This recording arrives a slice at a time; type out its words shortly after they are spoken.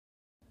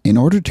In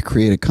order to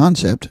create a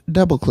concept,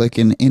 double-click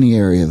in any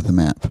area of the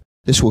map.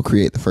 This will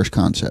create the first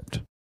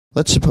concept.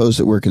 Let's suppose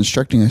that we're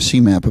constructing a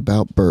CMap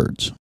about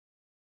birds.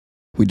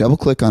 We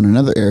double-click on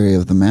another area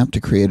of the map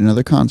to create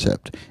another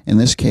concept, in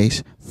this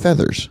case,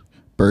 feathers.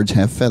 Birds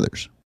have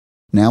feathers.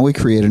 Now we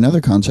create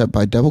another concept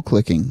by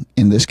double-clicking.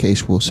 In this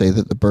case, we'll say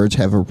that the birds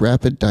have a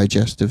rapid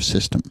digestive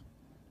system.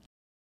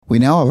 We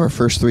now have our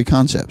first three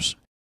concepts.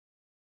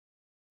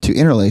 To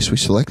interlace, we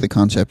select the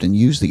concept and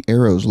use the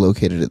arrows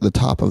located at the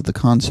top of the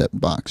concept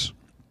box.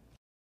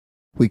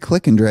 We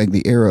click and drag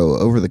the arrow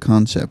over the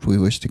concept we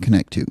wish to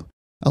connect to.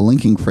 A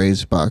linking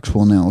phrase box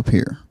will now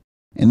appear.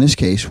 In this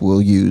case,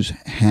 we'll use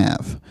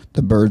have.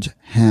 The birds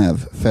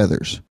have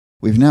feathers.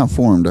 We've now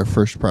formed our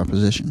first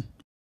proposition.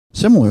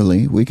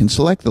 Similarly, we can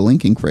select the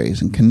linking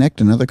phrase and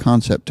connect another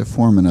concept to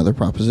form another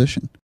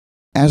proposition.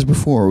 As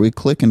before, we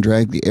click and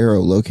drag the arrow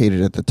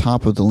located at the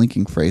top of the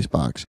linking phrase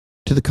box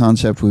to the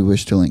concept we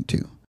wish to link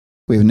to.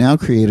 We have now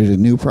created a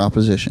new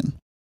proposition.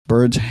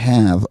 Birds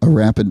have a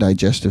rapid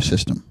digestive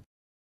system.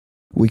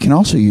 We can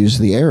also use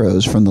the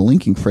arrows from the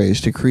linking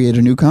phrase to create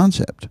a new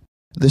concept.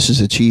 This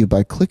is achieved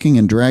by clicking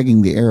and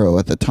dragging the arrow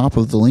at the top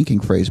of the linking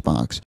phrase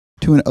box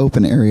to an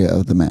open area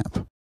of the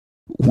map.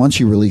 Once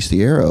you release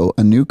the arrow,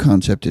 a new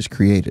concept is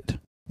created.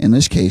 In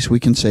this case,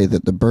 we can say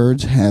that the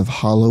birds have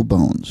hollow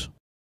bones.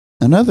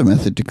 Another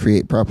method to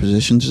create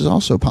propositions is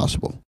also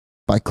possible.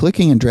 By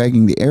clicking and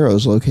dragging the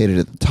arrows located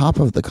at the top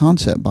of the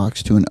concept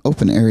box to an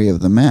open area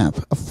of the map,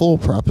 a full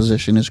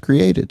proposition is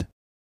created.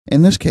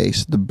 In this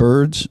case, the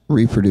birds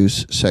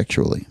reproduce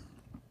sexually.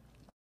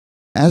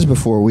 As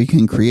before, we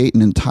can create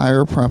an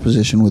entire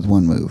proposition with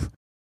one move.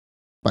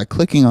 By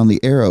clicking on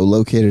the arrow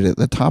located at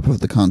the top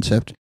of the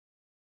concept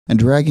and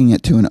dragging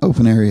it to an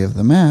open area of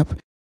the map,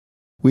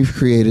 we've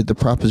created the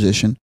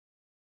proposition,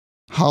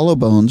 hollow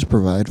bones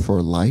provide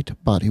for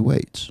light body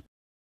weights.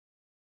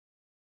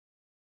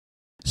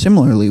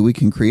 Similarly, we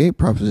can create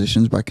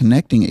propositions by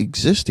connecting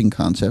existing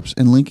concepts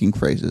and linking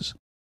phrases.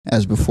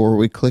 As before,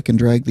 we click and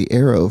drag the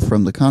arrow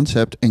from the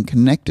concept and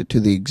connect it to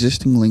the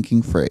existing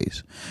linking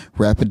phrase.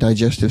 Rapid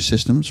digestive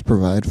systems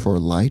provide for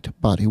light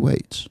body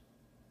weights.